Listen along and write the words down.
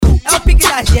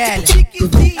Argelia,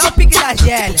 é o pique da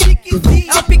Argelia, é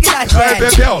o pique da Argelia. Aí,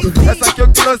 Bebel, essa aqui eu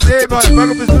que lancei, mano.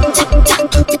 Pega o visão.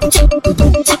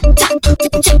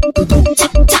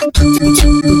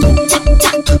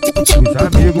 Os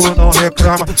amigos não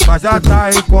reclamam, mas já tá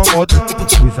incomodando.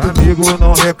 Os amigos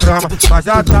não reclamam, mas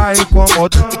já tá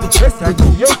incomodando. Esse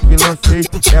aqui eu que lancei,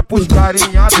 é pros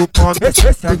carinha do pano.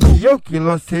 Esse aqui eu que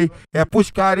lancei, é pros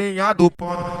carinha do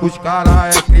pano. Os cara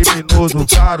é criminoso,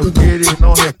 claro que eles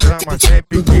não reclamam.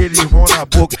 Sempre que eles vão na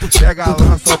boca, pega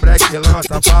lança, break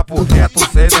lança, papo reto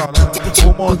sem norão.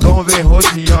 O montão vem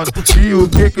rodeando, e o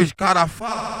que os cara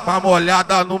falam? Uma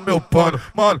molhada no meu pano.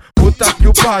 Mano, puta que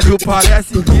o pariu,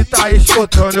 parece que tá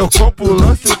escutando. Eu compro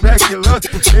lance, o back lance,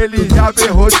 ele já vem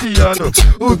rodeando.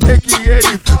 O que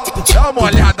ele fala? Dá uma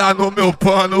olhada no meu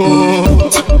pano.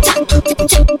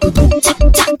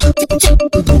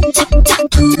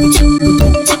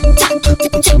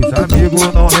 Os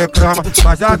amigos não reclamam,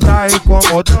 mas já tá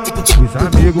incomodando. Os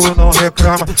amigos não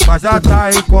reclamam, mas já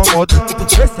tá incomodando.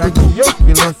 Esse aqui eu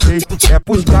que lancei, é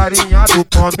pros carinha do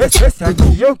pano. Esse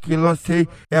aqui eu que lancei,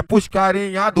 é pros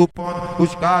carinha do pano.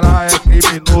 Os cara é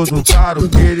criminoso, claro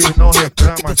que eles não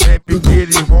reclamam. Sempre que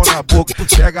eles vão na boca,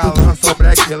 pega lança,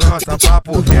 break lança,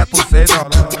 papo reto sem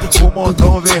norão. O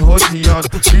montão vem rodeando,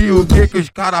 e o que os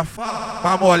cara falam?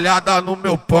 Uma molhada no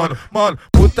meu pano. Mano,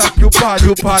 puta que o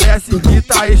pariu, parece que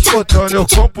tá escutando. Eu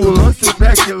compro lance, o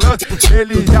back lance,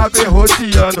 ele já vem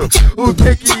rodeando. O que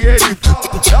ele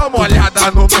fala? Dá uma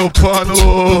olhada no meu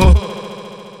pano.